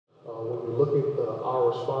look at our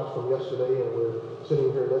response from yesterday, and we're sitting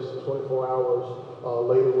here less than 24 hours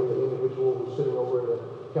later with the individual who's sitting over in the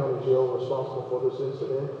county jail responsible for this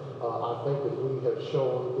incident, I think that we have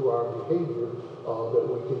shown through our behavior that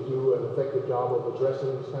we can do an effective job of addressing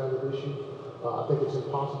these kinds of issues. I think it's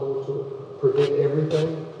impossible to prevent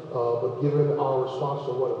everything, but given our response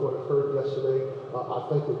to what occurred yesterday, I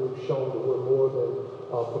think that we've shown that we're more than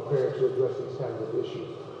prepared to address these kinds of issues.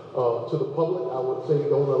 To the public, I would say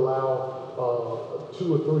don't allow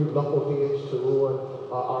 2 or 3 knuckleheads to ruin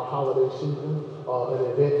our holiday season. An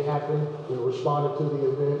event happened, we responded to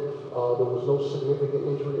the event, there was no significant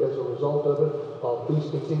injury as a result of it.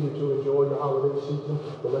 Please continue to enjoy your holiday season,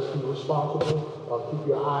 but let's be responsible. Keep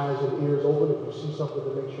your eyes and ears open. If you see something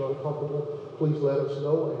that makes you uncomfortable, please let us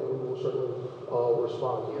know, and we will certainly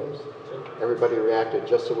respond to this. Everybody reacted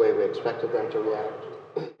just the way we expected them to react,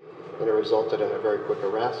 and it resulted in a very quick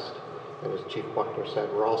arrest. And as Chief Buckner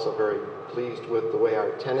said, we're also very pleased with the way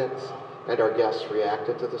our tenants and our guests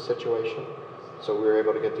reacted to the situation. So we were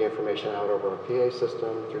able to get the information out over our PA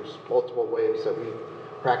system through multiple ways that we've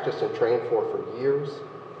practiced and trained for years.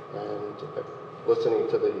 And listening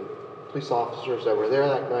to the police officers that were there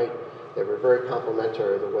that night, they were very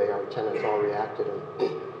complimentary of the way our tenants all reacted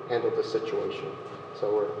and handled the situation.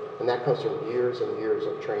 And that comes from years and years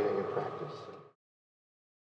of training and practice.